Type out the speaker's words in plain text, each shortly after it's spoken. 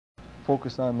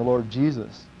focus on the Lord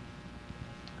Jesus.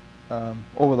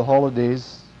 Over the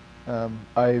holidays,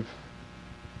 I've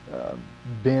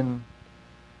been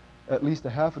at least a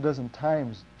half a dozen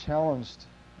times challenged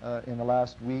in the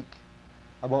last week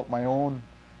about my own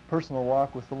personal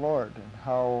walk with the Lord and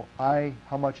how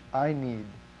much I need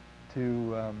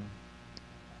to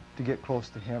get close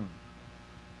to Him.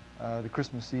 The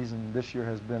Christmas season this year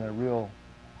has been a real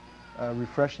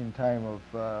refreshing time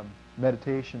of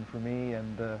meditation for me,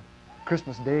 and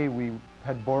Christmas Day we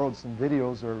had borrowed some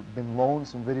videos or been loaned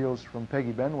some videos from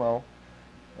Peggy Benwell,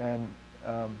 and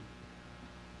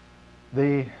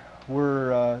they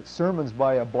were sermons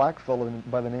by a black fellow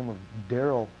by the name of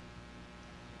Daryl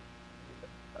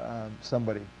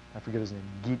somebody, I forget his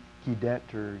name, Guidet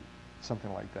or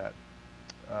something like that,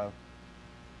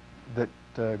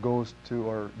 that goes to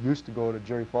or used to go to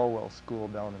Jerry Falwell's school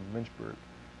down in Lynchburg,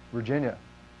 Virginia.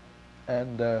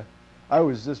 And I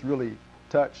was just really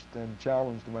touched and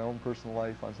challenged in my own personal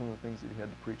life on some of the things that he had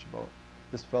to preach about.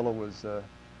 This fellow was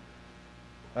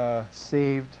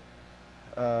saved,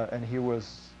 and he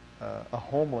was a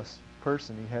homeless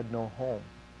person. He had no home.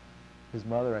 His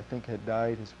mother, I think, had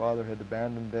died. His father had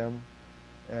abandoned them,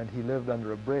 and he lived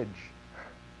under a bridge.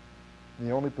 And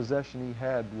the only possession he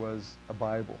had was a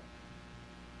Bible.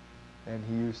 And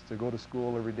he used to go to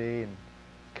school every day and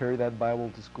carry that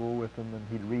Bible to school with him, and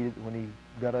he'd read it when he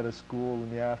got out of school in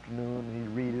the afternoon, and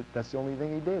he'd read it. That's the only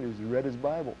thing he did, is he read his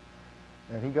Bible.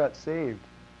 And he got saved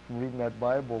from reading that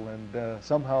Bible, and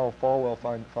somehow Falwell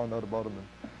found out about him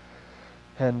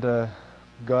and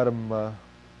got him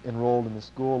enrolled in the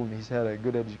school, and he's had a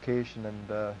good education.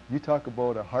 And you talk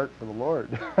about a heart for the Lord.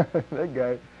 That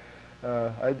guy,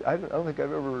 I don't think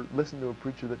I've ever listened to a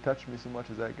preacher that touched me so much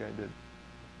as that guy did.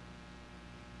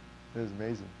 It was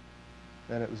amazing.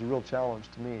 And it was a real challenge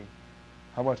to me.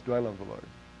 How much do I love the Lord?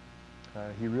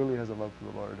 He really has a love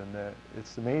for the Lord, and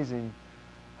it's amazing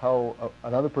how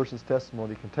another person's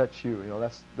testimony can touch you. You know,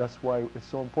 that's why it's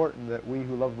so important that we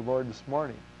who love the Lord this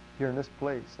morning, here in this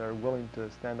place, are willing to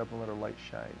stand up and let our light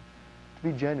shine, to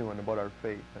be genuine about our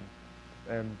faith,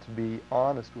 and to be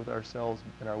honest with ourselves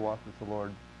in our walk with the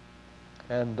Lord.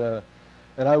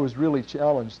 And I was really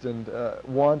challenged and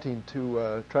wanting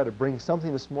to try to bring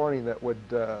something this morning that would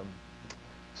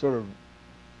sort of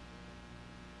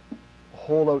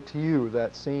hold out to you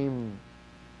that same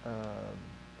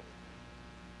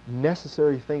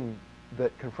necessary thing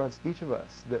that confronts each of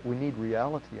us, that we need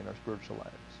reality in our spiritual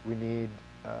lives. We need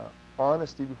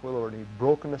honesty before the Lord, we need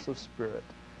brokenness of spirit.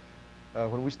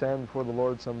 When we stand before the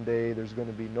Lord someday, there's going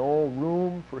to be no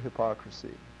room for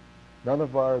hypocrisy. None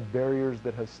of our barriers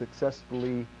that have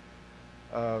successfully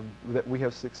that we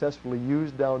have successfully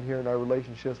used down here in our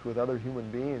relationships with other human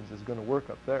beings is going to work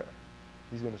up there.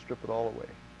 He's going to strip it all away.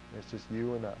 It's just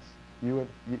you and us, you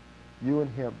and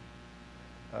Him,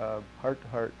 heart to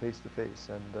heart, face to face,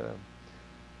 and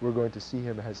we're going to see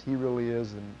Him as He really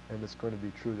is, and it's going to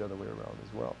be true the other way around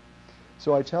as well.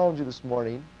 So I challenge you this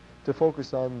morning to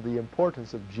focus on the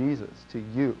importance of Jesus to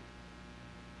you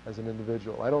as an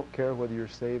individual. I don't care whether you're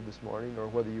saved this morning or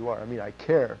whether you are. I mean, I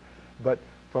care, but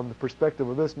from the perspective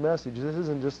of this message, this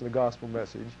isn't just a gospel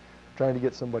message trying to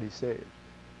get somebody saved.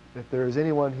 If there is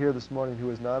anyone here this morning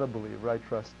who is not a believer, I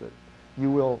trust that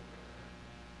you will,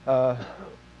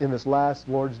 in this last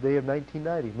Lord's Day of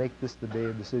 1990, make this the day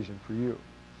of decision for you.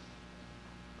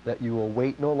 That you will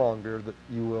wait no longer, that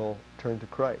you will turn to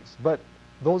Christ. But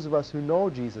those of us who know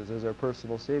Jesus as our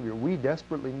personal Savior, we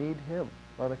desperately need Him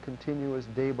on a continuous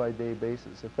day-by-day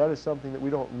basis. If that is something that we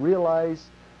don't realize,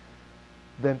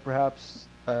 then perhaps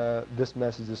this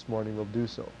message this morning will do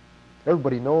so.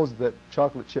 Everybody knows that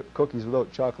chocolate chip cookies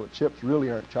without chocolate chips really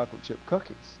aren't chocolate chip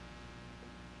cookies.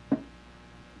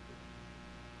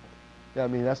 Yeah, I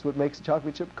mean, that's what makes a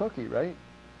chocolate chip cookie, right?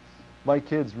 My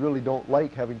kids really don't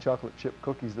like having chocolate chip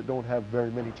cookies that don't have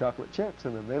very many chocolate chips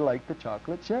in them. They like the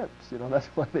chocolate chips. You know, that's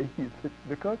why they eat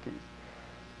the cookies.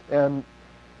 And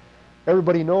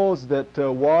everybody knows that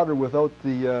water without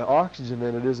the oxygen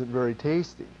in it isn't very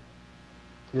tasty.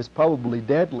 It's probably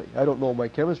deadly. I don't know my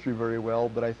chemistry very well,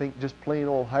 but I think just plain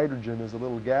old hydrogen is a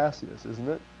little gaseous, isn't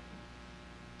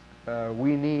it?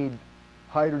 We need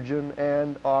hydrogen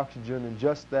and oxygen in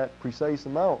just that precise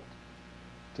amount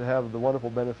to have the wonderful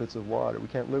benefits of water. We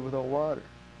can't live without water.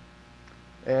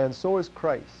 And so is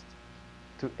Christ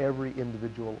to every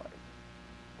individual life.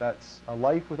 That's a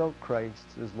life without Christ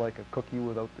is like a cookie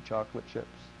without the chocolate chips.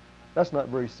 That's not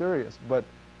very serious, but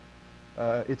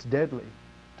it's deadly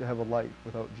to have a life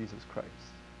without Jesus Christ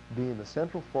being the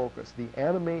central focus, the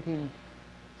animating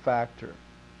factor,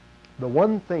 the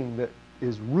one thing that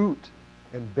is root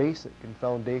and basic and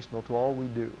foundational to all we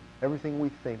do. Everything we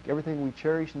think, everything we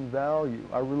cherish and value,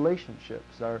 our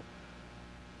relationships,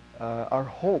 our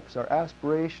hopes, our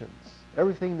aspirations,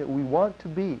 everything that we want to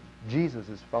be, Jesus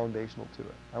is foundational to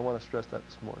it. I want to stress that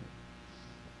this morning.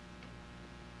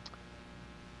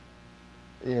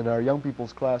 In our young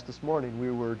people's class this morning,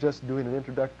 we were just doing an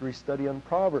introductory study on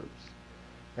Proverbs,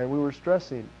 and we were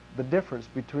stressing the difference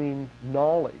between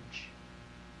knowledge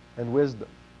and wisdom,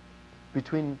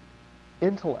 between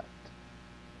intellect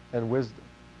and wisdom.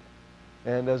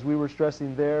 And as we were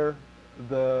stressing there,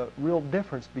 the real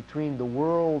difference between the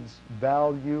world's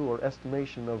value or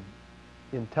estimation of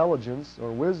intelligence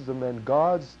or wisdom and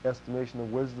God's estimation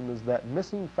of wisdom is that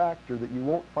missing factor that you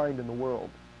won't find in the world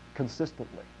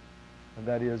consistently, and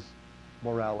that is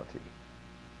morality.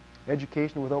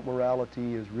 Education without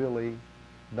morality is really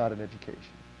not an education.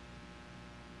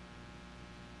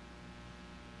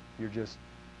 You're just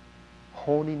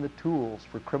honing the tools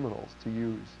for criminals to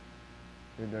use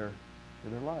in their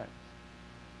lives.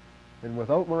 And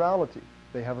without morality,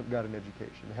 they haven't got an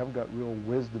education. They haven't got real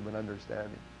wisdom and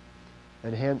understanding.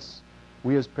 And hence,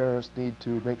 we as parents need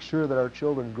to make sure that our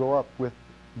children grow up with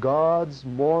God's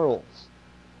morals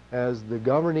as the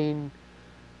governing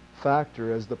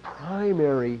factor, as the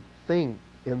primary thing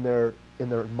in their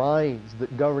minds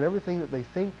that govern everything that they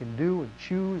think and do and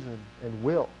choose and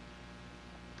will.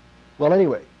 Well,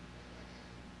 anyway,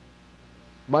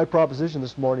 my proposition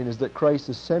this morning is that Christ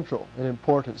is central in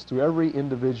importance to every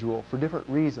individual for different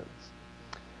reasons.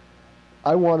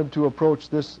 I wanted to approach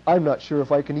this. I'm not sure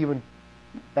if I can even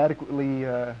adequately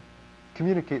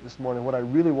communicate this morning what I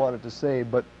really wanted to say,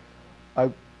 but I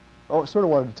sort of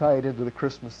wanted to tie it into the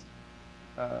Christmas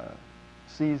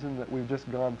season that we've just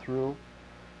gone through,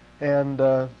 and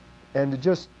to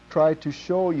just try to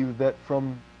show you that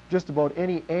from just about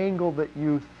any angle that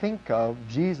you think of,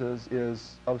 Jesus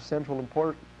is of central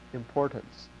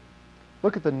importance.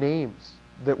 Look at the names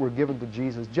that were given to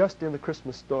Jesus just in the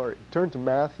Christmas story. Turn to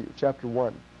Matthew chapter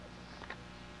 1.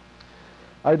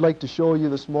 I'd like to show you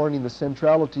this morning the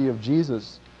centrality of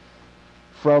Jesus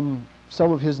from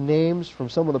some of his names, from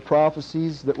some of the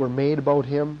prophecies that were made about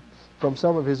him, from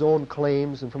some of his own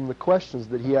claims, and from the questions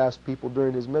that he asked people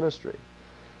during his ministry.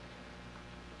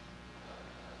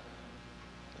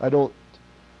 I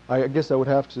guess I would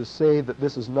have to say that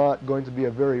this is not going to be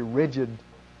a very rigid,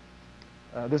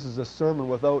 this is a sermon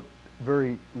without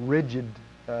very rigid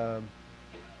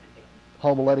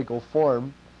homiletical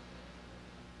form,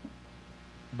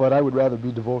 but I would rather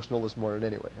be devotional this morning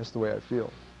anyway. That's the way I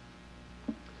feel.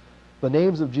 The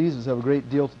names of Jesus have a great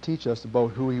deal to teach us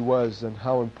about who he was and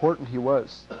how important he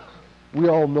was. We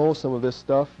all know some of this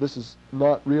stuff. This is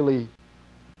not really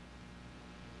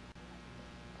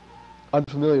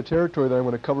unfamiliar territory that I'm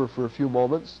going to cover for a few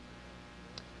moments.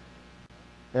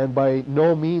 And by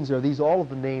no means are these all of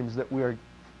the names that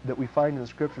we find in the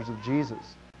scriptures of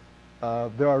Jesus.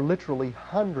 There are literally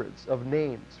hundreds of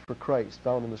names for Christ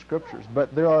found in the scriptures,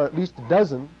 but there are at least a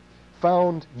dozen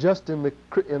found just in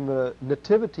the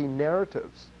nativity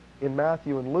narratives in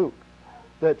Matthew and Luke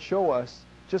that show us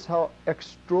just how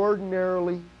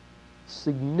extraordinarily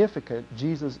significant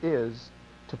Jesus is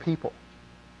to people,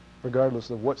 regardless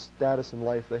of what status in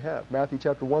life they have. Matthew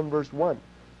chapter 1, verse 1,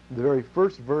 the very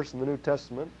first verse in the New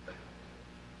Testament,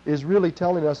 is really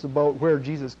telling us about where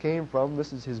Jesus came from.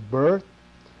 This is his birth.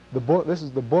 This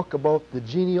is the book about the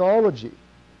genealogy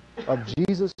of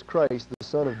Jesus Christ, the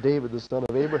son of David, the son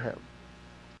of Abraham.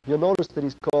 You'll notice that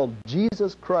he's called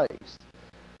Jesus Christ,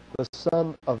 the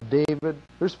son of David.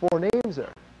 There's 4 names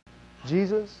there.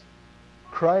 Jesus,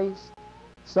 Christ,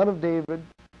 son of David,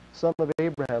 son of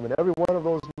Abraham. And every one of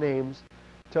those names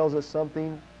tells us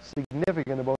something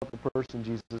significant about the person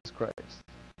Jesus Christ.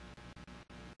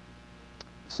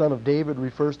 Son of David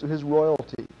refers to his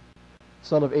royalty.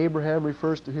 Son of Abraham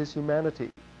refers to his humanity.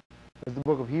 As the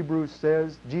book of Hebrews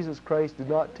says, Jesus Christ did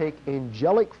not take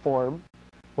angelic form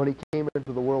when he came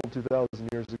into the world 2,000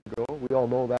 years ago. We all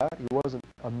know that. He wasn't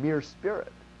a mere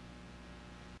spirit.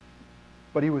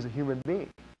 But he was a human being.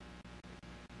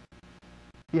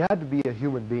 He had to be a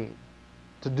human being.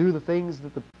 To do the things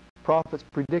that the prophets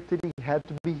predicted, he had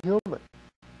to be human.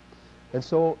 And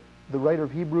so the writer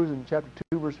of Hebrews in chapter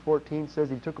 2, verse 14 says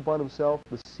he took upon himself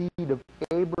the seed of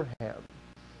Abraham,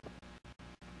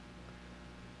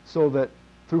 so that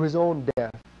through his own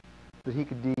death that he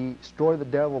could destroy the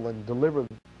devil and deliver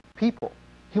people,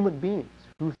 human beings,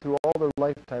 who through all their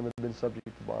lifetime have been subject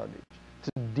to bondage,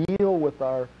 to deal with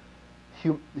our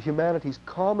humanity's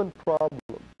common problem.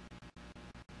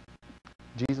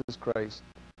 Jesus Christ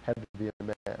had to be a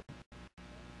man.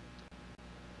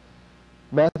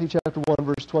 Matthew chapter 1,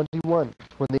 verse 21,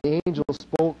 when the angel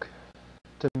spoke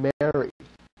to Mary.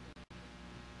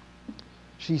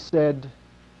 She said,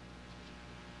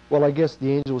 well, I guess the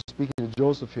angel was speaking to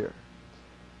Joseph here.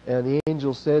 And the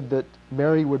angel said that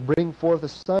Mary would bring forth a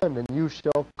son, and you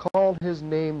shall call his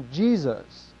name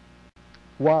Jesus.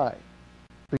 Why?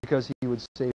 Because he would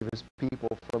save his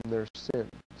people from their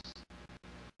sins.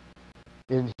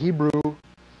 In Hebrew,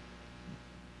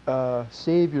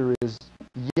 Savior is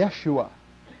Yeshua.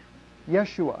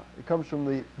 Yeshua. It comes from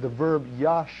the verb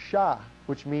yasha,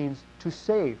 which means to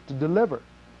save, to deliver.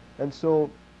 And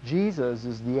so Jesus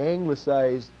is the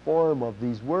anglicized form of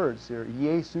these words here.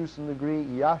 Jesus in the Greek,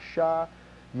 Yasha,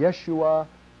 Yeshua,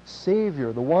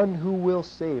 Savior, the one who will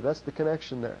save. That's the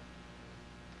connection there.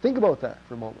 Think about that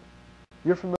for a moment.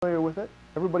 You're familiar with it?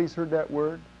 Everybody's heard that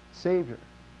word, Savior.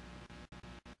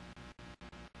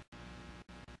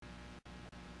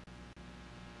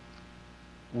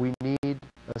 We need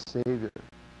a Savior.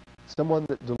 Someone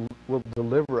that will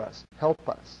deliver us, help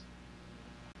us.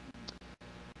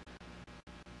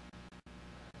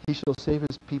 He shall save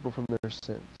his people from their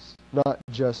sins. Not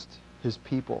just his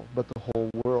people, but the whole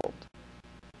world.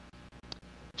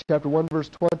 Chapter 1, verse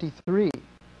 23.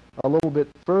 A little bit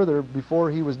further,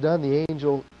 before he was done, the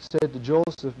angel said to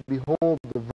Joseph, behold,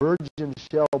 the virgin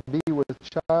shall be with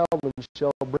child and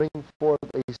shall bring forth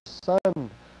a son.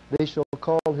 They shall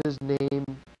call his name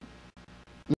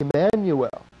Emmanuel,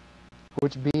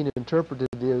 which being interpreted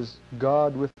is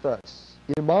God with us.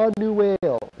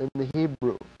 Emmanuel in the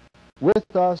Hebrew.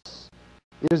 With us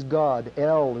is God.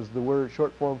 El is the word,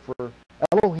 short form for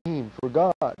Elohim, for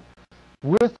God.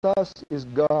 With us is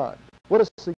God. What a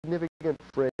significant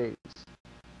phrase.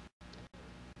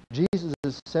 Jesus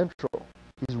is central.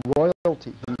 He's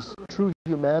royalty. He's true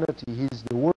humanity. He's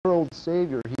the world's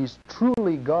Savior. He's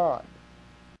truly God.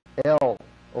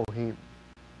 Elohim.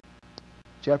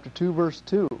 Chapter 2, verse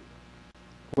 2.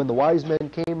 When the wise men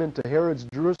came into Herod's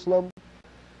Jerusalem,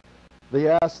 they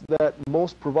asked that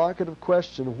most provocative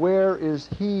question, where is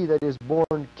he that is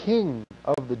born king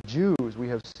of the Jews? We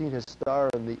have seen his star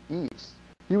in the east.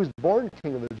 He was born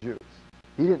king of the Jews.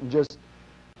 He didn't just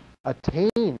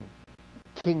attain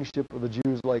kingship of the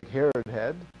Jews like Herod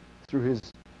had through his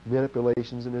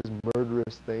manipulations and his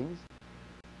murderous things.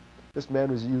 This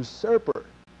man was a usurper.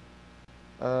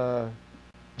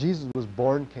 Jesus was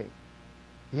born king.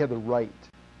 He had the right.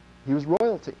 He was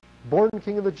royalty. Born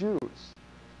king of the Jews.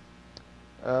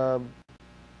 I'd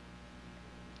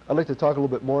like to talk a little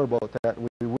bit more about that, and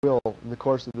we will in the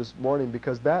course of this morning,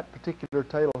 because that particular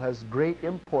title has great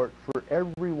import for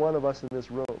every one of us in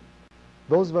this room.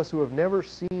 Those of us who have never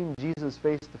seen Jesus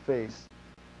face to face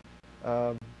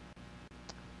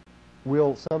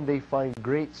will someday find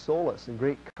great solace and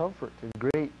great comfort and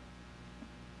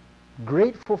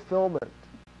great fulfillment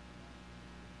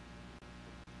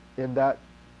in that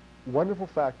wonderful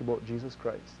fact about Jesus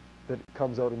Christ that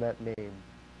comes out in that name,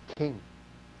 King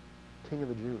of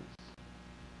the Jews.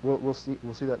 We'll see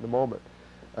that in a moment.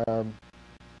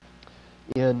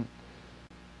 In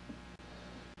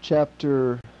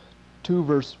chapter 2,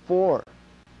 verse 4,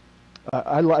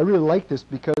 I really like this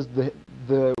because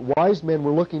the wise men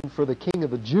were looking for the King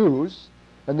of the Jews,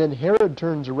 and then Herod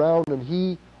turns around and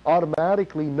he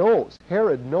automatically knows.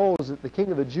 Herod knows that the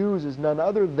King of the Jews is none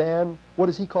other than, what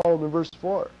does he call him in verse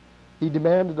 4? He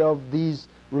demanded of these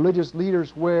religious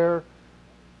leaders where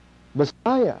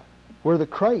Messiah, where the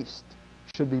Christ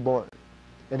should be born.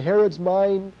 In Herod's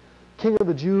mind, King of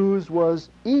the Jews was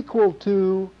equal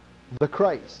to the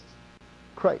Christ.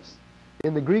 Christ.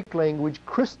 In the Greek language,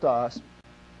 Christos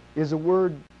is a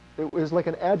word, it is like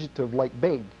an adjective, like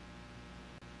big.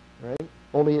 Right?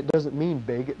 Only it doesn't mean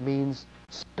big, it means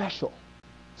special.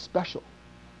 Special.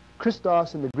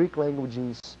 Christos in the Greek language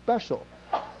means special.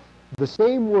 The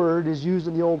same word is used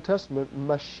in the Old Testament,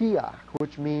 Mashiach,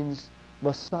 which means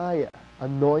Messiah,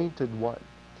 anointed one.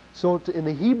 So in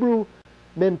the Hebrew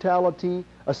mentality,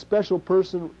 a special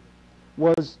person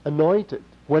was anointed.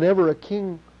 Whenever a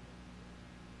king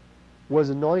was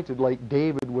anointed, like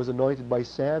David was anointed by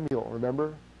Samuel,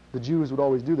 remember? The Jews would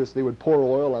always do this. They would pour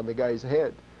oil on the guy's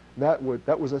head. That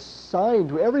was a sign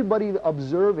to everybody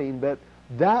observing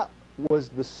that was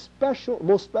the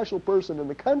most special person in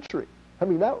the country. I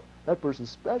mean, that person's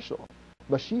special.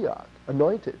 Mashiach,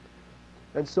 anointed.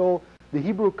 And so the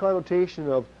Hebrew connotation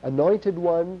of anointed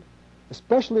one,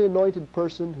 especially anointed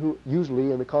person, who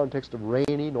usually in the context of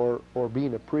reigning or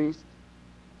being a priest,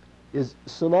 is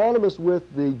synonymous with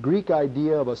the Greek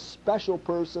idea of a special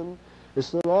person, is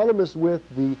synonymous with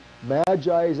the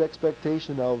Magi's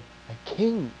expectation of a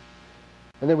king.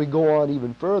 And then we go on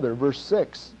even further. Verse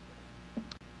 6,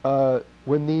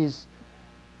 when these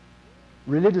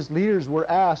religious leaders were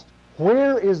asked,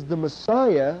 where is the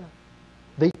Messiah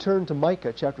they turn to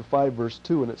Micah chapter 5 verse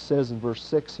 2, and it says in verse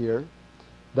 6 here,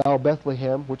 Thou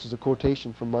Bethlehem, which is a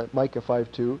quotation from Micah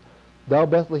 5:2, Thou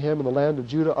Bethlehem in the land of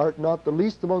Judah art not the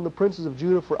least among the princes of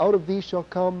Judah, for out of thee shall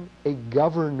come a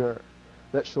governor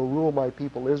that shall rule my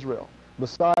people Israel.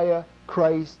 Messiah,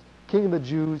 Christ, King of the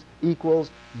Jews equals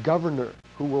governor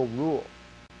who will rule.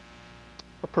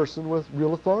 A person with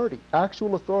real authority,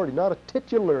 actual authority, not a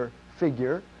titular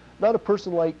figure, not a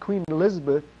person like Queen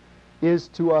Elizabeth is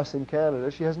to us in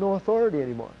Canada. She has no authority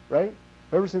anymore, right?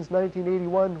 Ever since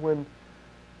 1981 when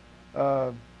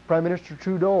Prime Minister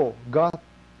Trudeau got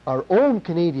our own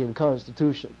Canadian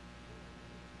Constitution,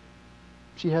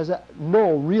 she has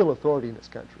no real authority in this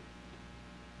country.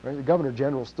 Right? The Governor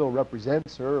General still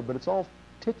represents her, but it's all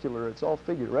titular, it's all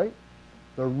figure, right?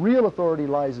 The real authority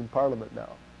lies in Parliament now.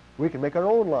 We can make our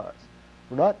own laws.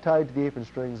 We're not tied to the apron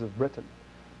strings of Britain.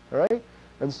 All right?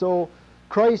 And so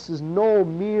Christ is no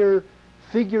mere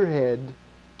figurehead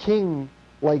king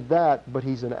like that, but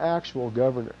he's an actual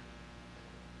governor.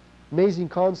 Amazing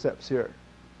concepts here.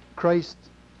 Christ,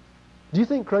 do you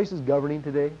think Christ is governing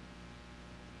today?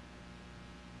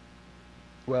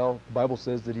 Well, the Bible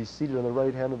says that he's seated on the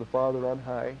right hand of the Father on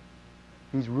high.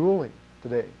 He's ruling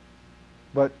today.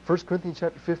 But 1 Corinthians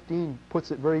chapter 15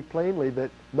 puts it very plainly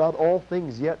that not all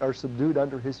things yet are subdued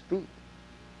under his feet.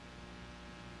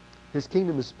 His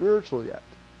kingdom is spiritual yet.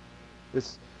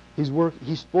 He's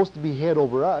supposed to be head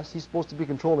over us. He's supposed to be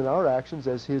controlling our actions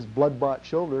as his blood-bought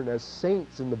children, as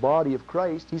saints in the body of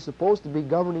Christ. He's supposed to be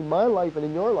governing my life and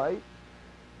in your life.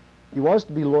 He wants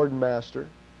to be Lord and Master.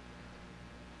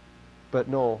 But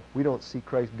no, we don't see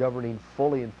Christ governing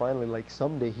fully and finally like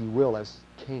someday he will as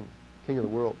King. King of the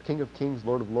world, King of kings,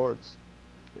 Lord of lords,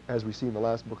 as we see in the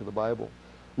last book of the Bible.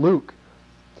 Luke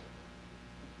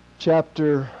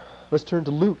let's turn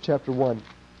to Luke chapter 1,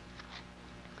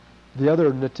 the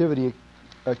other nativity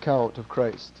account of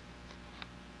Christ.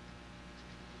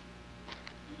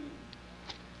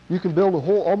 You can build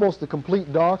almost a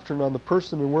complete doctrine on the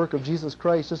person and work of Jesus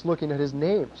Christ just looking at his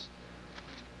names.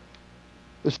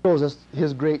 This shows us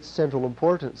his great central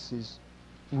importance. He's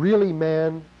really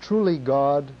man, truly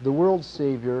God, the world's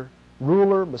Savior,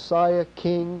 ruler, Messiah,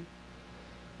 King.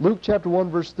 Luke chapter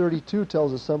 1 verse 32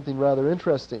 tells us something rather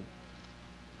interesting.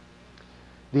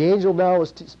 The angel now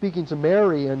is speaking to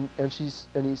Mary, and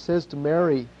he says to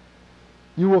Mary,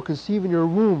 You will conceive in your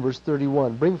womb, verse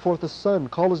 31, bring forth a son,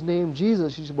 call his name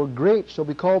Jesus. He shall be great, shall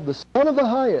be called the Son of the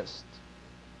Highest.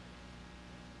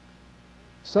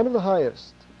 Son of the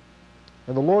Highest.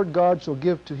 And the Lord God shall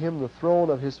give to him the throne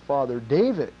of his father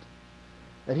David,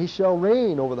 and he shall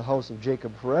reign over the house of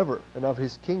Jacob forever, and of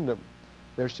his kingdom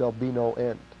there shall be no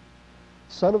end.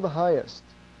 Son of the Highest,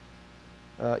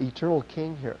 eternal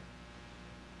King here.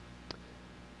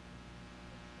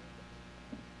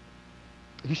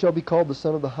 He shall be called the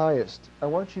Son of the Highest. I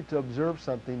want you to observe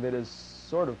something that is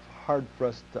sort of hard for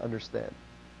us to understand.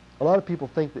 A lot of people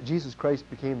think that Jesus Christ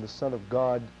became the Son of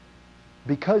God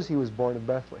because he was born in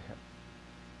Bethlehem.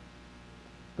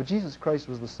 But Jesus Christ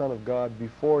was the Son of God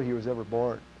before he was ever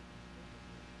born.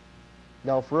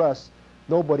 Now for us,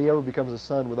 nobody ever becomes a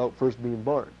son without first being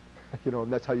born.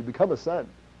 And that's how you become a son,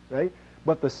 right?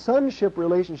 But the sonship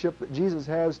relationship that Jesus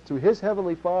has to his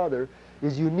heavenly Father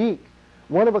is unique,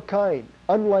 one of a kind,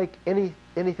 unlike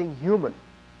anything human.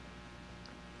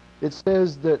 It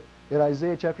says that in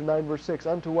Isaiah chapter 9 verse 6,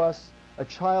 Unto us a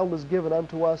child is given,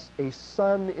 unto us a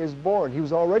son is born. He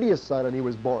was already a son and he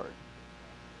was born.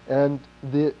 And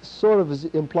the sort of is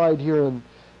implied here in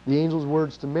the angel's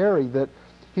words to Mary that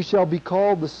he shall be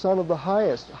called the Son of the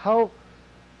Highest. How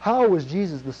was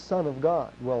Jesus the Son of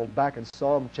God? Well, back in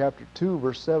Psalm chapter 2,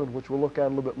 verse 7, which we'll look at a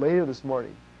little bit later this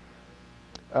morning,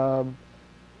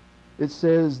 it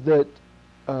says that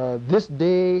this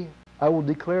day I will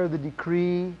declare the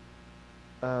decree.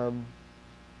 I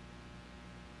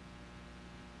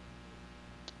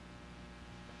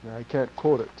can't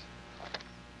quote it.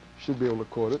 Should be able to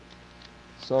quote it.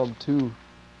 Psalm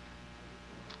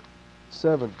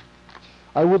 2:7.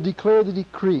 I will declare the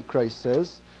decree, Christ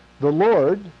says. The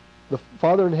Lord, the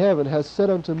Father in heaven, has said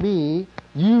unto me,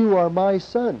 You are my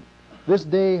Son. This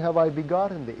day have I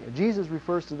begotten thee. And Jesus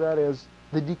refers to that as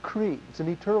the decree. It's an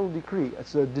eternal decree.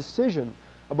 It's a decision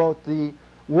about the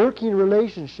working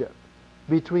relationship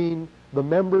between the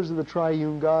members of the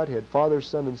triune Godhead, Father,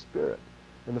 Son, and Spirit.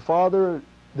 And the Father,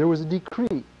 there was a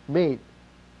decree made,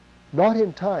 not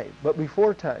in time, but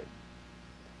before time,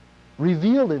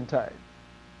 revealed in time,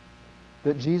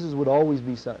 that Jesus would always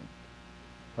be Son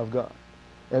of God.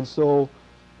 And so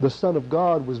the Son of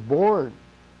God was born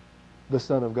the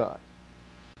Son of God.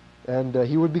 And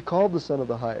he would be called the Son of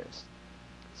the Highest.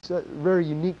 It very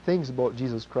unique things about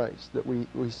Jesus Christ that we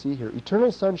see here.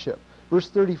 Eternal sonship. Verse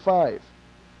 35.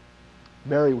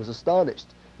 Mary was astonished,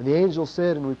 and the angel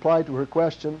said in reply to her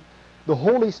question, "The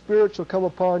Holy Spirit shall come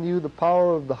upon you, the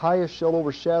power of the highest shall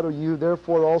overshadow you,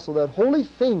 therefore also that holy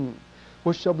thing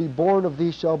which shall be born of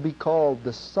thee shall be called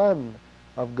the Son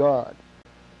of God."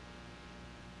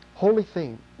 Holy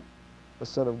thing, the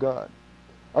Son of God.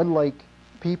 Unlike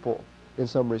people in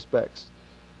some respects.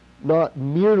 Not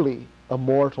merely a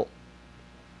mortal,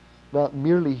 not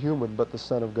merely human, but the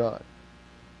Son of God.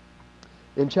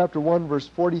 In chapter 1, verse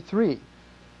 43,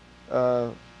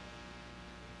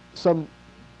 some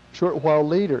short while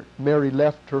later, Mary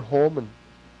left her home in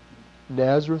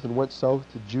Nazareth and went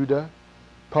south to Judah,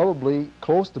 probably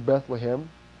close to Bethlehem.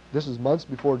 This was months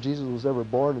before Jesus was ever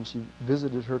born, and she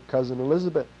visited her cousin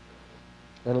Elizabeth.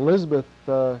 And Elizabeth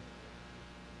was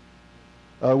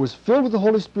filled with the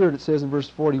Holy Spirit, it says in verse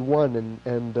 41,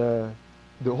 and the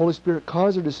Holy Spirit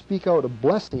caused her to speak out a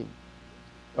blessing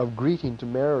of greeting to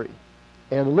Mary.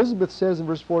 And Elizabeth says in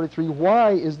verse 43,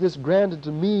 "Why is this granted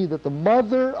to me that the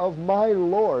mother of my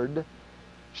Lord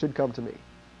should come to me?"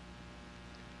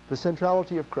 The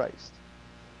centrality of Christ.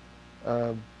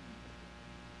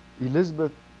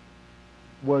 Elizabeth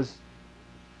was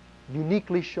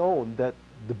uniquely shown that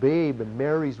the babe in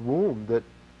Mary's womb, that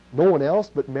no one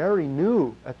else but Mary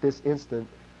knew at this instant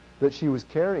that she was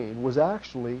carrying, was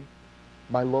actually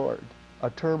my Lord. A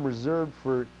term reserved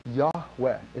for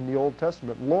Yahweh in the Old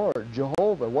Testament. Lord,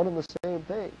 Jehovah, one and the same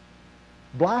thing.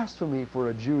 Blasphemy for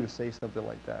a Jew to say something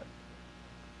like that.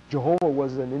 Jehovah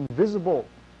was an invisible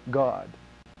God.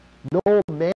 No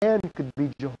man could be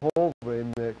Jehovah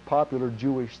in the popular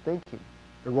Jewish thinking,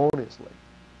 erroneously.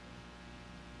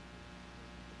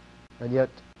 And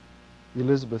yet,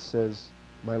 Elizabeth says,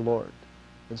 "My Lord."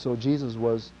 And so Jesus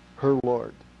was her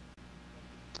Lord.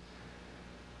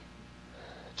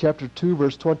 Chapter 2,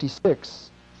 verse 26.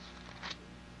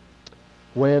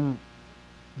 When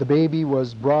the baby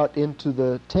was brought into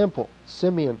the temple,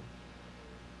 Simeon,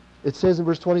 it says in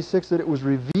verse 26 that it was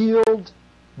revealed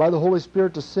by the Holy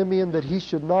Spirit to Simeon that he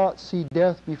should not see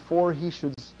death before he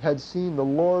had seen the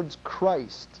Lord's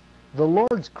Christ. The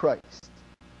Lord's Christ.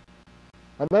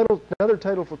 Another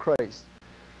title for Christ.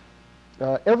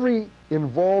 Every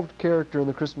involved character in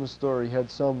the Christmas story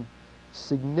had some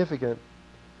significant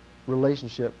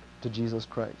relationship to Jesus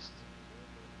Christ.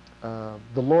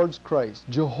 The Lord's Christ.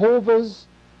 Jehovah's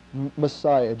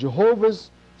Messiah.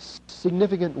 Jehovah's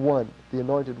significant one, the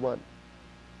anointed one.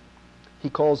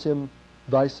 He calls him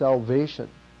thy salvation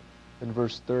in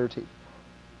verse 30.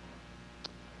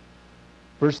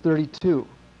 Verse 32.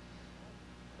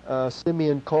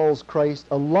 Simeon calls Christ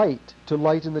a light to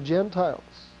lighten the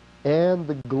Gentiles and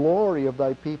the glory of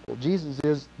thy people. Jesus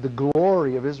is the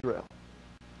glory of Israel.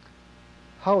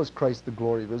 How is Christ the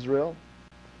glory of Israel?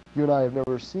 You and I have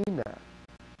never seen that.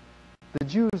 The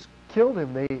Jews killed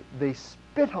him. They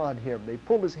spit on him. They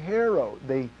pulled his hair out.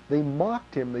 They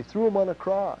mocked him. They threw him on a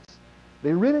cross.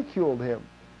 They ridiculed him.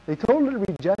 They totally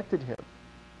rejected him.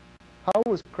 How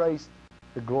was Christ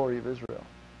the glory of Israel?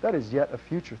 That is yet a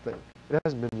future thing. It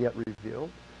hasn't been yet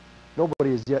revealed.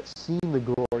 Nobody has yet seen the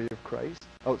glory of Christ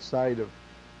outside of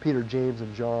Peter, James,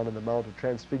 and John on the Mount of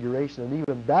Transfiguration. And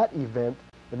even that event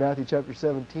in Matthew chapter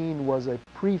 17 was a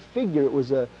prefigure. It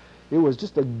was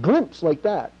just a glimpse like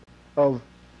that of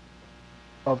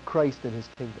Christ and his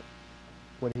kingdom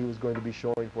when he was going to be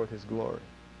showing forth his glory.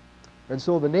 And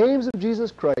so the names of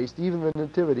Jesus Christ, even the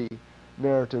nativity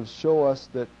narratives, show us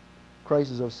that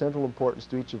Christ is of central importance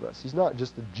to each of us. He's not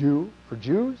just a Jew for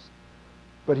Jews,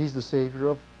 but he's the Savior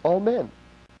of all men.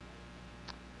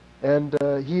 And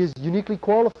he is uniquely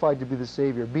qualified to be the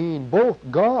Savior, being both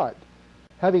God,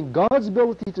 having God's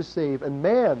ability to save, and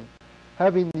man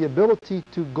having the ability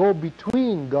to go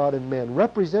between God and man,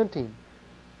 representing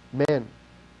men.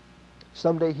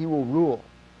 Someday he will rule.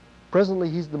 Presently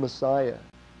he's the Messiah,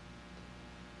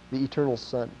 the eternal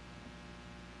Son.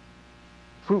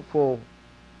 Fruitful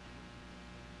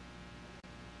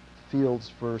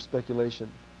fields for speculation.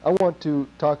 I want to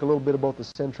talk a little bit about the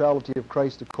centrality of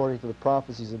Christ according to the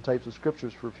prophecies and types of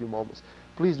scriptures for a few moments.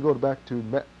 Please go back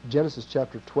to Genesis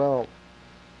chapter 12,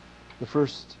 the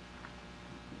first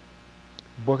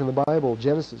book in the Bible,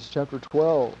 Genesis chapter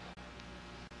 12.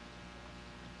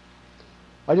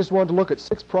 I just want to look at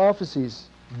 6 prophecies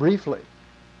briefly.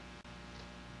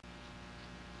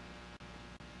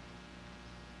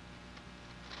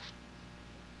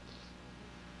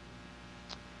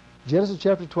 Genesis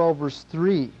chapter 12, verse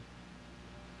 3.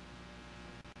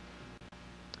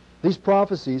 These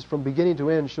prophecies from beginning to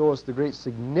end show us the great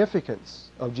significance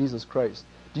of Jesus Christ.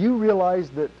 Do you realize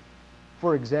that,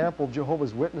 for example,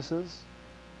 Jehovah's Witnesses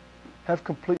have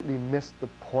completely missed the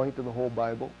point of the whole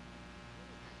Bible?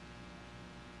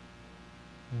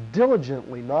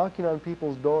 Diligently knocking on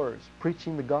people's doors,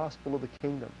 preaching the gospel of the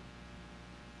kingdom.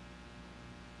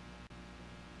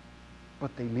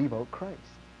 But they leave out Christ.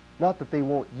 Not that they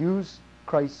won't use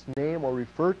Christ's name or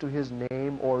refer to his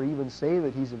name or even say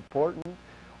that he's important,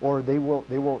 or they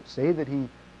won't say that he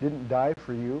didn't die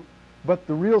for you. But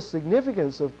the real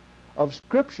significance of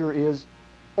Scripture is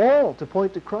all to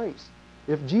point to Christ.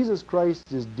 If Jesus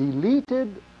Christ is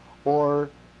deleted or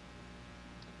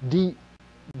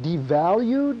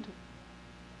devalued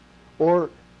or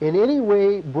in any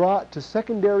way brought to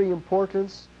secondary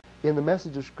importance in the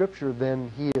message of Scripture,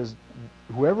 then he is,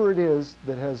 whoever it is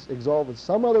that has exalted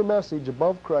some other message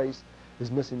above Christ is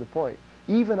missing the point.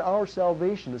 Even our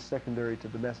salvation is secondary to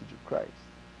the message of Christ.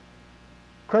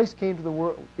 Christ came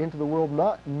to into the world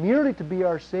not merely to be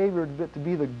our Savior, but to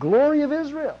be the glory of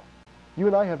Israel. You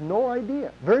and I have no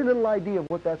idea, very little idea of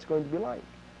what that's going to be like.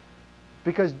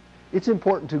 Because it's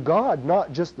important to God,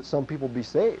 not just that some people be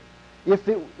saved. If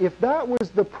that was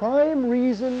the prime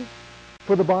reason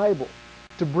for the Bible,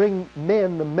 to bring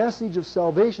men the message of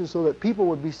salvation so that people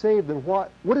would be saved, then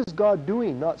what is God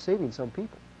doing not saving some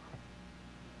people?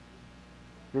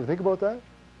 You ever think about that?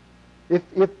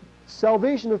 If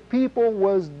salvation of people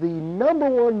was the number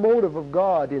one motive of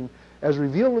God as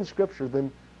revealed in Scripture,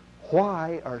 then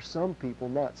why are some people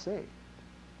not saved?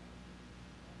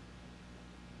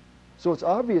 So it's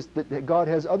obvious that God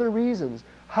has other reasons,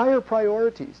 higher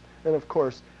priorities. And of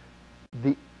course,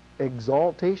 the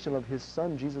exaltation of his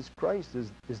Son, Jesus Christ,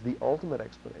 is the ultimate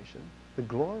explanation, the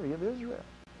glory of Israel.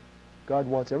 God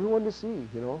wants everyone to see,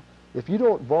 if you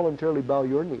don't voluntarily bow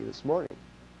your knee this morning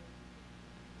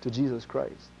to Jesus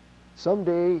Christ,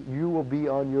 someday you will be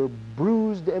on your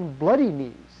bruised and bloody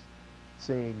knees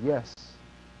saying, yes,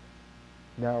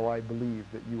 now I believe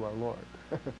that you are Lord.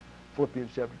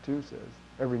 Philippians chapter 2 says,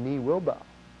 every knee will bow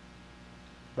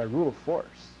by rule of force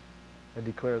and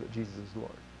declare that Jesus is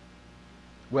Lord.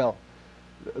 Well,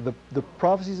 the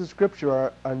prophecies of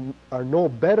Scripture are no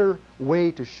better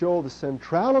way to show the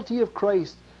centrality of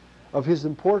Christ, of his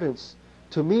importance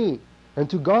to me and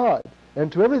to God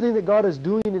and to everything that God is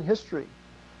doing in history,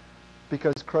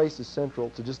 because Christ is central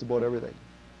to just about everything.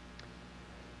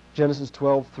 Genesis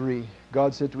 12:3,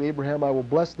 God said to Abraham, I will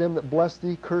bless them that bless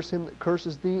thee, curse him that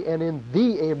curses thee, and in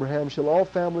thee, Abraham, shall all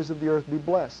families of the earth be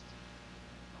blessed.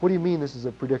 What do you mean this is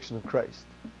a prediction of Christ?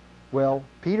 Well,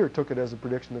 Peter took it as a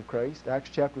prediction of Christ. Acts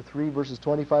chapter 3, verses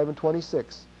 25 and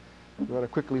 26. You want to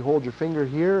quickly hold your finger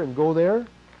here and go there?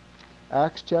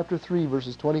 Acts chapter 3,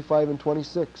 verses 25 and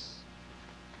 26.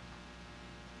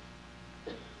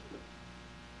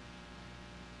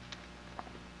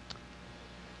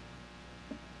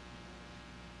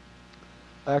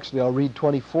 Actually, I'll read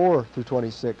 24 through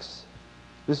 26.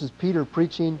 This is Peter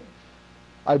preaching.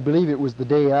 I believe it was the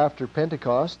day after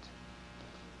Pentecost.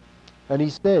 And he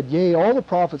said, Yea, all the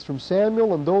prophets from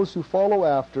Samuel and those who follow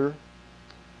after,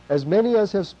 as many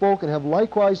as have spoken, have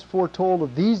likewise foretold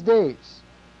of these days.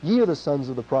 Ye are the sons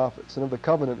of the prophets, and of the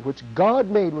covenant which God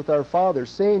made with our fathers,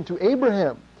 saying to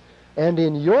Abraham, and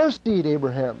in your seed,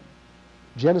 Abraham,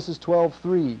 Genesis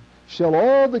 12:3, shall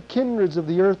all the kindreds of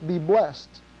the earth be blessed.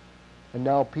 And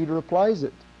now Peter applies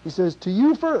it. He says, to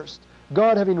you first,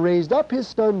 God having raised up his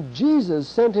Son, Jesus,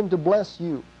 sent him to bless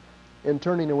you in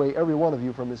turning away every one of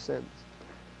you from his sins.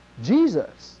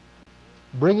 Jesus,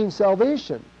 bringing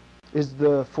salvation, is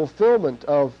the fulfillment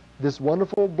of this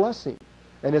wonderful blessing.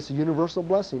 And it's a universal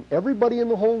blessing. Everybody in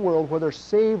the whole world, whether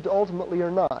saved ultimately or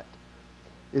not,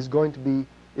 is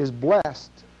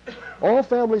blessed. All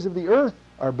families of the earth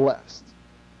are blessed.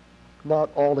 Not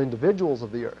all individuals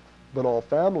of the earth, but all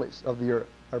families of the earth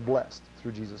are blessed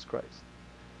through Jesus Christ.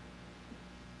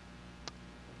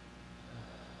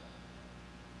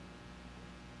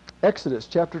 Exodus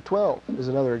chapter 12 is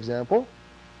another example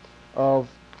of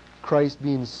Christ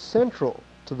being central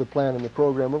to the plan and the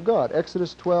program of God.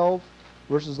 Exodus 12,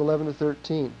 verses 11 to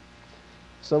 13.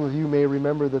 Some of you may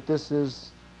remember that this is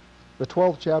the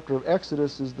 12th chapter of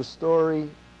Exodus, is the story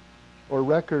or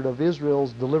record of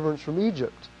Israel's deliverance from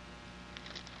Egypt.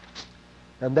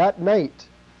 And that night,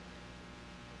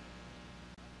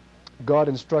 God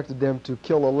instructed them to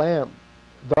kill a lamb.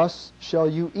 Thus shall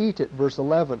you eat it, verse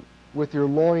 11, with your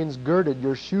loins girded,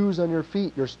 your shoes on your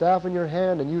feet, your staff in your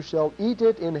hand, and you shall eat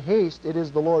it in haste. It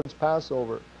is the Lord's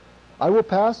Passover. I will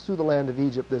pass through the land of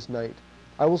Egypt this night.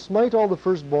 I will smite all the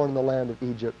firstborn in the land of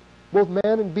Egypt, both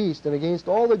man and beast, and against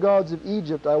all the gods of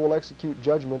Egypt I will execute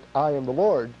judgment. I am the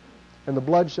Lord. And the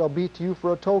blood shall be to you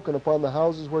for a token upon the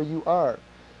houses where you are.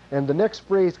 And the next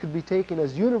phrase could be taken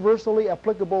as universally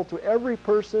applicable to every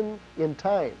person in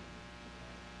time.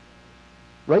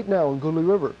 Right now in Goodley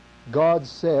River, God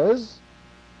says,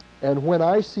 and when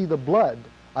I see the blood,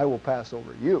 I will pass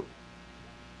over you.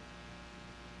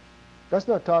 That's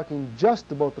not talking just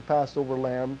about the Passover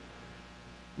lamb,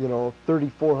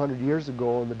 3,400 years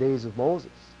ago in the days of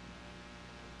Moses.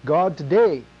 God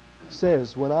today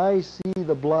says, when I see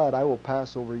the blood, I will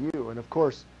pass over you. And of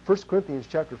course, 1 Corinthians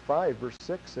chapter 5, verse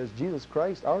 6 says, Jesus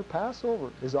Christ, our Passover,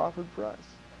 is offered for us.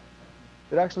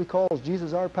 It actually calls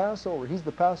Jesus our Passover. He's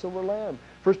the Passover lamb.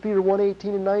 1 Peter 1,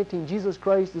 18 and 19, Jesus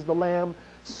Christ is the lamb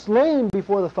slain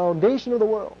before the foundation of the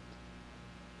world.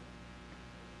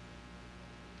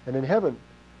 And in heaven,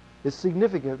 it's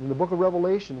significant in the book of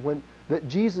Revelation that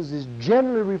Jesus is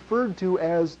generally referred to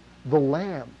as the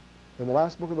Lamb in the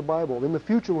last book of the Bible. In the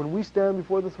future, when we stand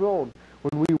before the throne,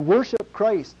 when we worship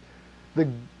Christ,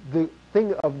 the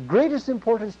thing of greatest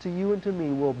importance to you and to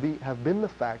me have been the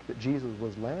fact that Jesus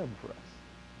was Lamb for us.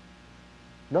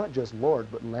 Not just Lord,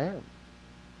 but Lamb.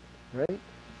 Right?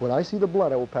 When I see the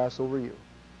blood, I will pass over you.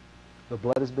 The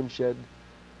blood has been shed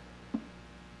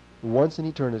once in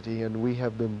eternity, and we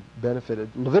have been benefited.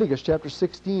 Leviticus chapter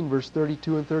 16, verse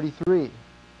 32 and 33.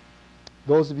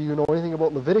 Those of you who know anything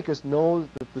about Leviticus know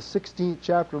that the 16th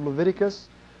chapter of Leviticus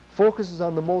focuses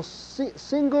on the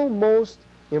single most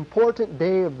important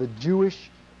day of the Jewish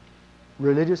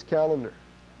religious calendar.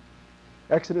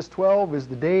 Exodus 12 is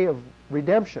the day of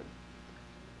redemption,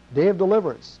 day of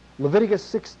deliverance. Leviticus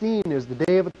 16 is the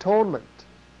day of atonement.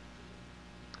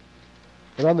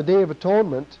 And on the day of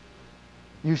atonement,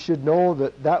 you should know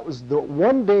that was the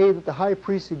one day that the high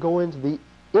priest could go into the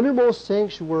innermost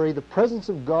sanctuary, the presence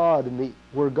of God,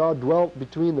 where God dwelt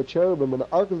between the cherubim and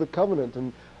the Ark of the Covenant,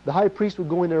 and the high priest would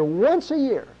go in there once a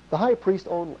year, the high priest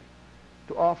only,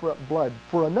 to offer up blood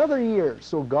for another year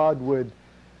so God would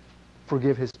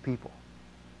forgive his people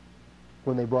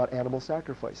when they brought animal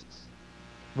sacrifices.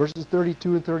 Verses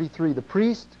 32 and 33, the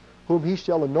priest whom he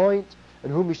shall anoint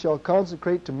and whom he shall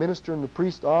consecrate to minister in the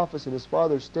priest's office in his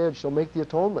father's stead shall make the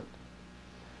atonement,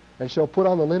 and shall put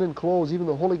on the linen clothes, even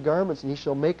the holy garments, and he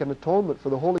shall make an atonement for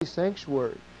the holy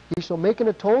sanctuary. He shall make an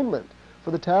atonement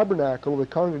for the tabernacle of the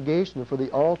congregation and for the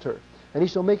altar. And he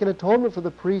shall make an atonement for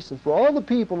the priests and for all the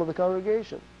people of the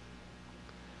congregation.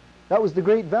 That was the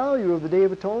great value of the Day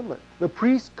of Atonement. The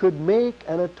priest could make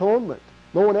an atonement.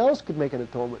 No one else could make an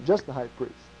atonement, just the high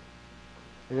priest.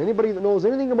 And anybody that knows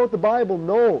anything about the Bible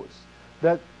knows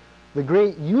that the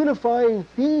great unifying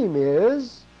theme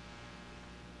is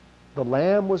the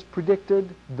lamb was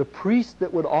predicted, the priest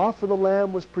that would offer the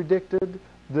lamb was predicted,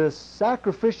 the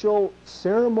sacrificial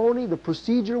ceremony, the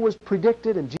procedure was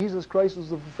predicted, and Jesus Christ was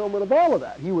the fulfillment of all of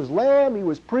that. He was lamb, he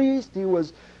was priest,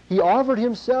 he offered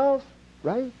himself,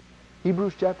 right?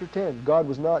 Hebrews chapter 10, God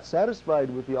was not satisfied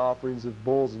with the offerings of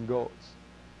bulls and goats.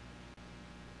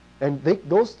 And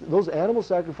those animal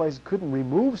sacrifices couldn't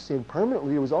remove sin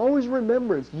permanently. It was always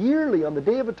remembrance, yearly, on the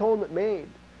Day of Atonement made.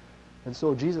 And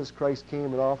so Jesus Christ came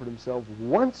and offered himself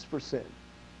once for sin.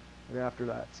 And after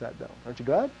that, sat down. Aren't you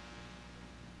glad?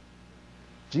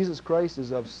 Jesus Christ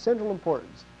is of central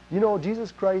importance. You know,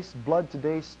 Jesus Christ's blood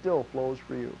today still flows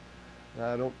for you.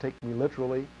 Now, don't take me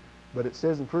literally, but it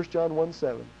says in 1 John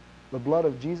 1:7, the blood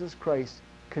of Jesus Christ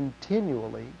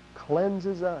continually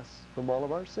cleanses us from all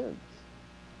of our sins.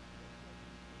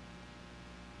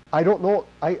 I don't know,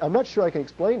 I'm not sure I can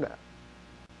explain that.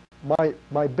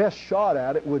 My best shot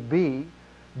at it would be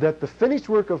that the finished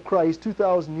work of Christ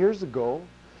 2,000 years ago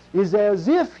is as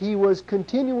if he was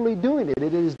continually doing it.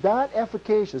 It is that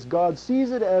efficacious. God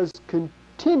sees it as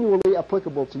continually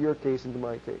applicable to your case and to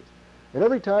my case. And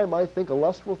every time I think a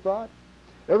lustful thought,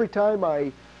 every time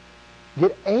I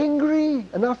get angry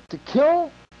enough to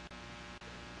kill,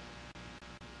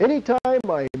 anytime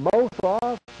I mouth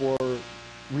off or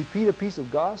repeat a piece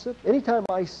of gossip, anytime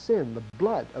I sin, the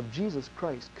blood of Jesus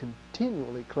Christ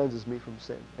continually cleanses me from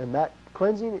sin. And that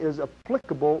cleansing is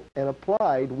applicable and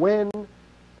applied when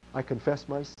I confess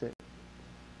my sin.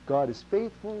 God is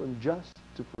faithful and just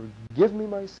to forgive me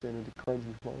my sin and to cleanse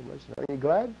me from all unrighteousness. Are you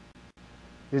glad?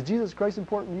 Is Jesus Christ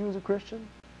important to you as a Christian?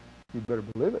 You better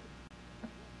believe it.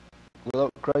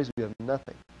 Without Christ, we have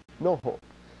nothing. No hope.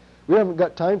 We haven't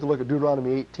got time to look at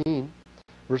Deuteronomy 18,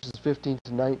 verses 15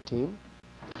 to 19.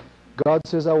 God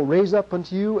says, I will raise up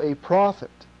unto you a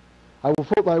prophet. I will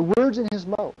put my words in his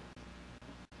mouth.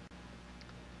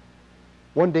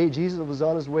 One day, Jesus was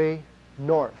on his way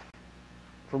north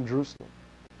from Jerusalem.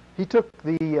 He took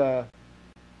the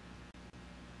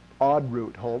odd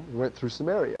route home and went through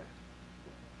Samaria.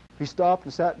 He stopped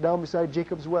and sat down beside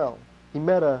Jacob's well. He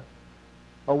met a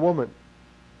woman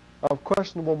of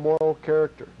questionable moral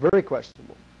character, very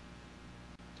questionable.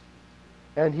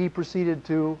 And he proceeded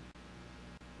to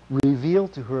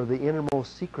revealed to her the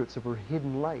innermost secrets of her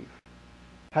hidden life,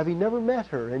 having never met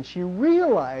her. And she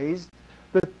realized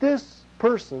that this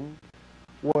person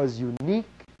was unique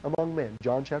among men.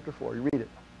 John chapter 4, you read it.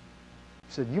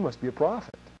 She said, "You must be a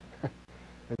prophet."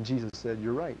 And Jesus said,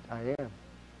 "You're right, I am."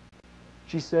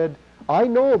 She said, "I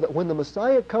know that when the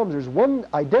Messiah comes, there's one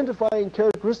identifying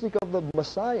characteristic of the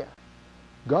Messiah,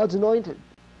 God's anointed.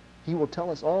 He will tell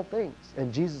us all things."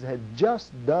 And Jesus had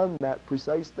just done that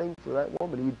precise thing for that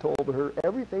woman. He told her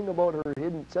everything about her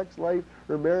hidden sex life,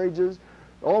 her marriages,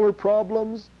 all her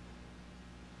problems.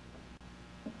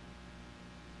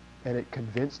 And it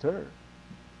convinced her.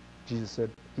 Jesus said,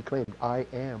 he claimed, "I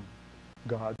am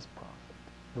God's prophet,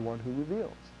 the one who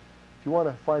reveals." If you want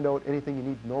to find out anything you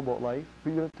need to know about life,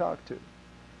 who are you going to talk to?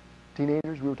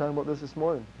 Teenagers, we were talking about this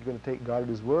morning. You're going to take God at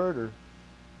His word or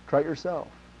try it yourself.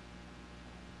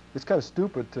 It's kind of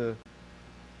stupid to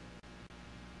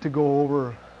go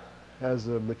over as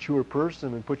a mature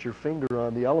person and put your finger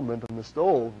on the element on the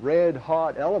stove, red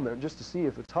hot element, just to see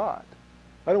if it's hot.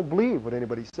 I don't believe what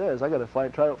anybody says. I got to try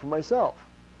it out for myself.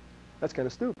 That's kind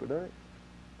of stupid, right?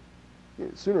 Yeah,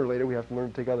 sooner or later we have to learn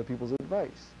to take other people's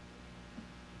advice.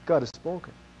 God has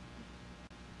spoken.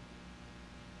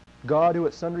 God, who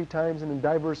at sundry times and in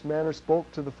diverse manners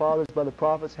spoke to the fathers by the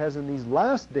prophets, has in these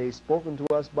last days spoken to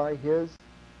us by His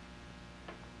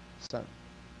Son.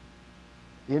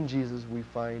 In Jesus we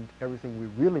find everything we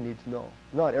really need to know.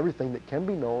 Not everything that can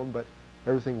be known, but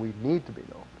everything we need to be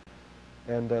known.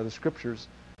 And the Scriptures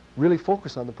really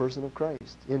focus on the person of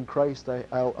Christ. In Christ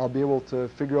I'll be able to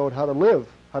figure out how to live,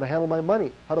 how to handle my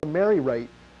money, how to marry right,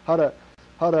 how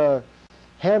to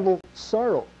handle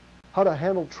sorrow, how to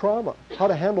handle trauma, how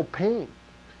to handle pain.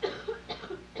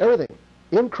 Everything.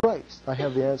 In Christ I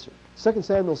have the answer. 2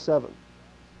 Samuel 7,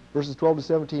 verses 12 to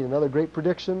 17, another great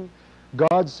prediction.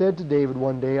 God said to David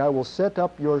one day, "I will set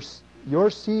up your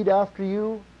seed after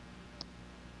you.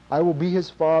 I will be his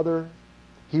father.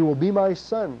 He will be my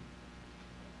son.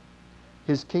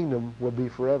 His kingdom will be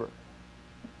forever."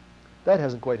 That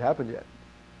hasn't quite happened yet.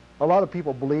 A lot of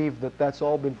people believe that that's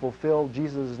all been fulfilled.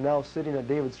 Jesus is now sitting at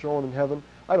David's throne in heaven.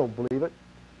 I don't believe it.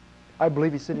 I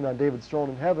believe he's sitting on David's throne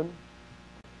in heaven.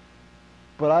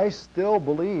 But I still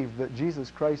believe that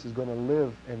Jesus Christ is going to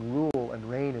live and rule and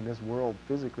reign in this world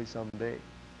physically someday.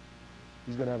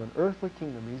 He's going to have an earthly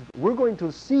kingdom. We're going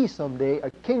to see someday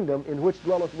a kingdom in which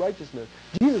dwelleth righteousness.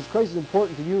 Jesus Christ is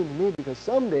important to you and to me because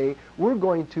someday we're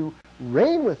going to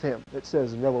reign with him, it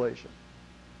says in Revelation.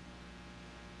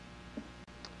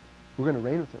 We're going to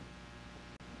reign with him.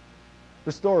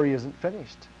 The story isn't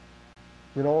finished.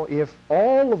 You know, if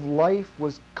all of life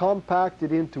was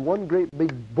compacted into one great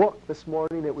big book this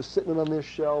morning, it was sitting on this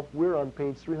shelf, we're on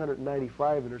page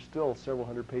 395 and there's still several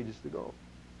hundred pages to go.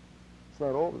 It's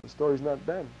not over. The story's not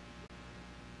done.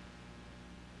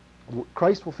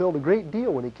 Christ fulfilled a great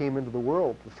deal when he came into the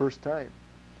world the first time.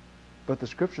 But the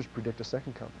Scriptures predict a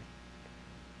second coming.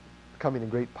 Coming in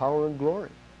great power and glory.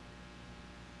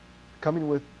 Coming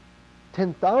with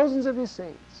 10,000s of his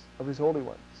saints, of his holy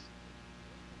ones.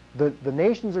 The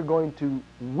nations are going to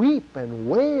weep and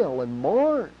wail and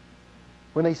mourn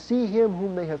when they see him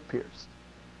whom they have pierced.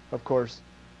 Of course,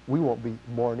 we won't be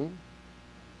mourning.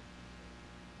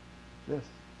 Yes.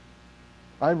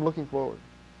 I'm looking forward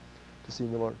to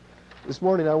seeing the Lord. This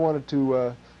morning I wanted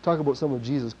to talk about some of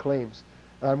Jesus' claims.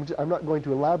 I'm not going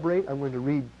to elaborate. I'm going to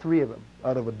read 3 of them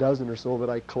out of a dozen or so that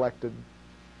I collected.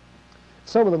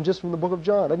 Some of them just from the book of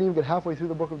John. I didn't even get halfway through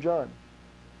the book of John,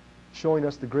 showing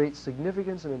us the great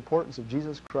significance and importance of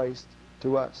Jesus Christ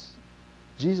to us.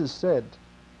 Jesus said,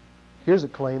 here's a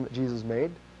claim that Jesus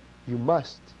made, you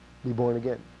must be born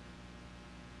again.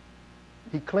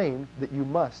 He claimed that you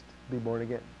must be born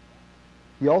again.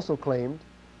 He also claimed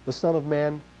the Son of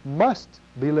Man must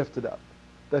be lifted up,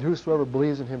 that whosoever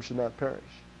believes in him should not perish.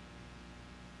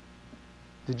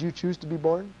 Did you choose to be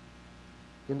born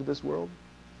into this world?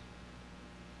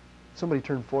 Somebody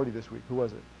turned 40 this week. Who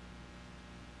was it?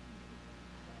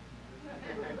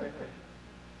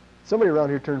 Somebody around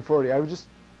here turned 40.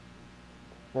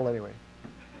 Well, anyway.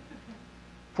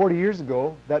 40 years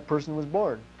ago, that person was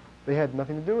born. They had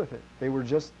nothing to do with it. They were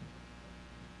just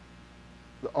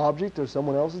the object of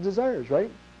someone else's desires,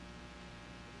 right?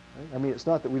 I mean, it's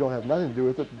not that we don't have nothing to do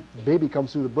with it. The baby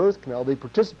comes through the birth canal. They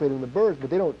participate in the birth, but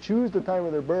they don't choose the time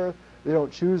of their birth. They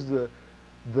don't choose the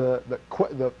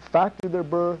fact of their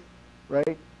birth,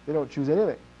 right? They don't choose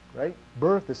anything, right?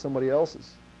 Birth is somebody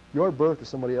else's. Your birth is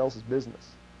somebody else's business,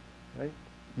 right?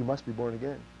 You must be born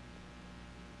again.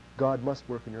 God must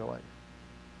work in your life.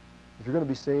 If you're going to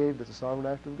be saved, it's a sovereign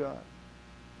act of God.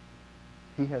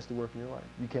 He has to work in your life.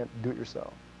 You can't do it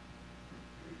yourself.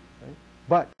 Right?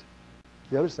 But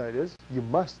The other side is you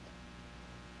must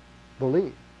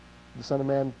believe. The Son of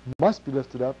Man must be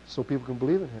lifted up so people can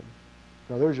believe in him.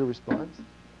 Now there's your response.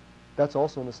 That's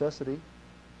also a necessity.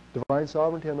 Divine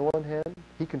sovereignty on the one hand,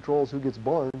 he controls who gets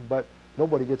born, but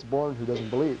nobody gets born who doesn't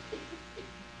believe.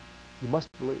 You must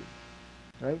believe.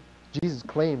 Right? Jesus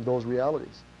claimed those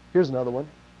realities. Here's another one.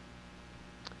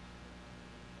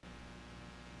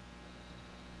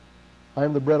 I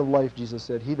am the bread of life, Jesus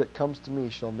said. He that comes to me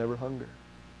shall never hunger.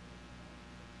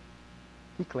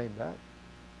 He claimed that,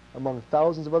 among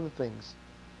thousands of other things.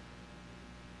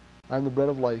 I am the bread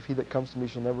of life. He that comes to me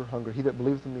shall never hunger. He that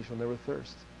believeth in me shall never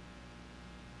thirst.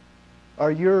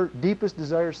 Are your deepest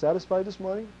desires satisfied this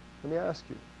morning? Let me ask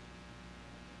you.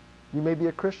 You may be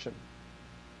a Christian,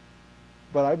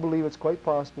 but I believe it's quite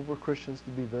possible for Christians to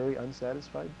be very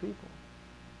unsatisfied people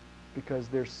because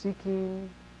they're seeking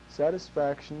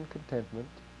satisfaction, contentment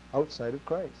outside of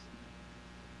Christ.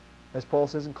 As Paul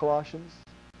says in Colossians,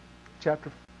 chapter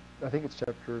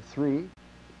 3,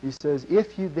 he says,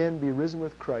 if you then be risen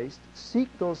with Christ, seek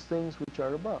those things which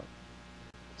are above.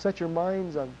 Set your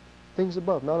minds on things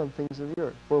above, not on things of the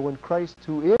earth. For when Christ,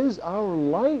 who is our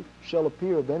life, shall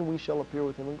appear, then we shall appear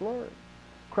with him in glory.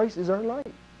 Christ is our life.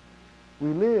 We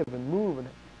live and move, and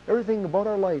everything about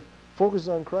our life focuses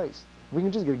on Christ. We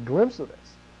can just get a glimpse of this.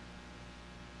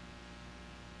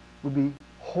 We'll be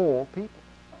whole people.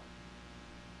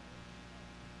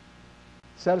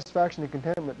 Satisfaction and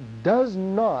contentment does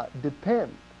not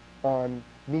depend on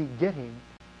me getting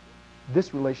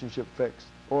this relationship fixed,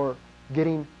 or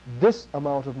getting this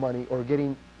amount of money, or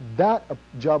getting that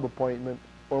job appointment,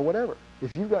 or whatever.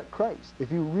 If you've got Christ,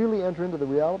 if you really enter into the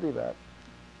reality of that,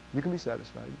 you can be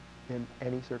satisfied in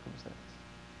any circumstance.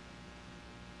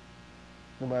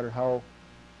 No matter how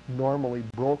normally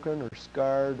broken or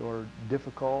scarred or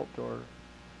difficult or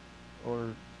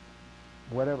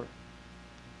whatever.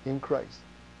 In Christ.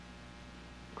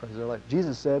 Christ is our life.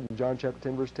 Jesus said in John chapter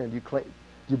 10, verse 10, do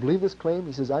you believe this claim?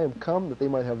 He says, I am come that they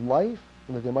might have life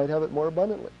and that they might have it more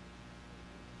abundantly.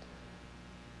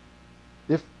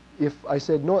 If I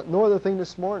said no other thing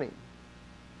this morning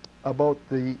about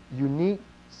the unique,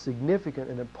 significant,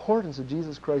 and importance of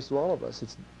Jesus Christ to all of us,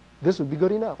 this would be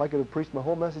good enough. I could have preached my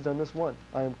whole message on this one.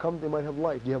 I am come that they might have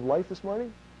life. Do you have life this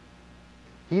morning?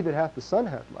 He that hath the Son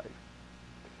hath life.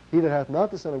 He that hath not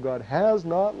the Son of God has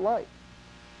not life.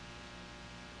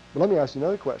 But let me ask you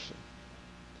another question.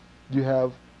 Do you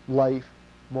have life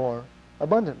more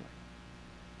abundantly?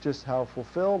 Just how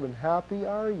fulfilled and happy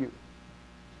are you?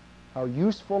 How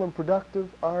useful and productive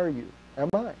are you? Am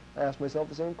I? I ask myself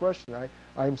the same question.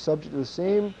 I am subject to the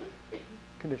same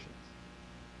conditions.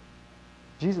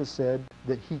 Jesus said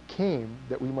that he came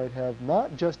that we might have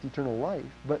not just eternal life,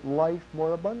 but life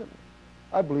more abundantly.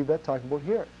 I believe that's talking about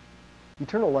here.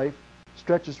 Eternal life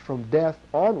stretches from death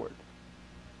onward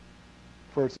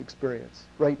for its experience.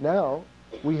 Right now,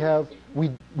 we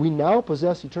now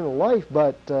possess eternal life,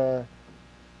 but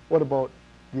what about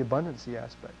the abundancy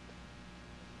aspect?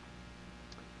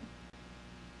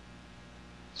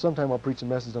 Sometime I'll preach a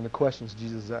message on the questions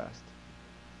Jesus asked.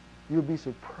 You'll be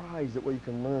surprised at what you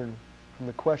can learn from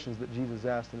the questions that Jesus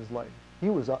asked in his life. He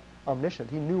was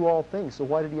omniscient. He knew all things, so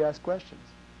why did he ask questions?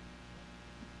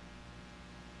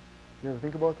 You ever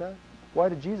think about that? Why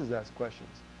did Jesus ask questions?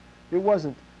 It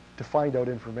wasn't to find out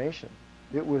information.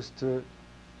 It was to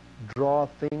draw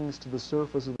things to the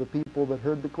surface of the people that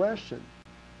heard the question,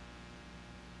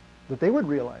 that they would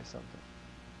realize something.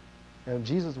 And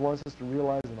Jesus wants us to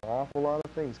realize an awful lot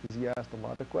of things because he asked a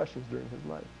lot of questions during his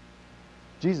life.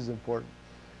 Jesus is important.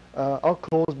 I'll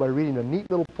close by reading a neat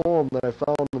little poem that I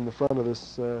found in the front of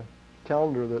this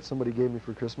calendar that somebody gave me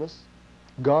for Christmas.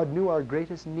 God knew our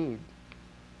greatest need.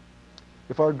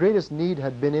 If our greatest need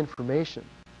had been information,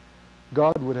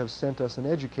 God would have sent us an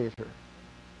educator.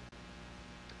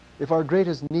 If our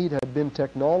greatest need had been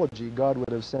technology, God would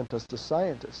have sent us a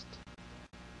scientist.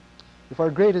 If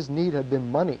our greatest need had been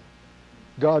money,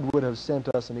 God would have sent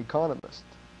us an economist.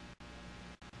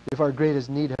 If our greatest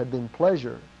need had been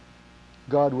pleasure,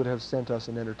 God would have sent us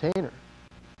an entertainer.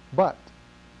 But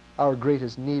our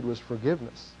greatest need was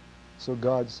forgiveness, so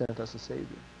God sent us a Savior.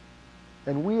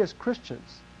 And we as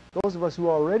Christians, those of us who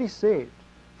are already saved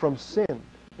from sin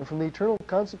and from the eternal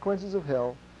consequences of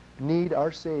hell, need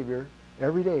our Savior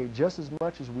every day just as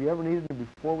much as we ever needed him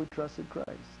before we trusted Christ.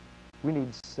 We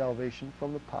need salvation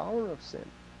from the power of sin,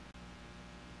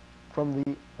 from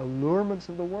the allurements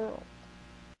of the world.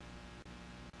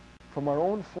 From our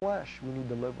own flesh, we need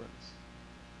deliverance.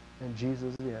 And Jesus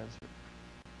is the answer.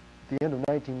 At the end of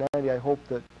 1990, I hope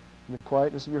that in the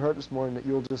quietness of your heart this morning that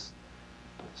you'll just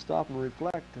stop and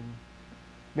reflect and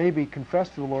maybe confess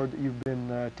to the Lord that you've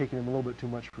been taking him a little bit too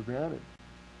much for granted.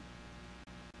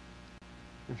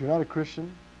 If you're not a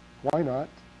Christian, why not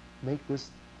make this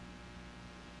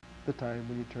the time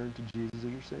when you turn to Jesus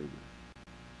as your Savior?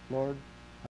 Lord,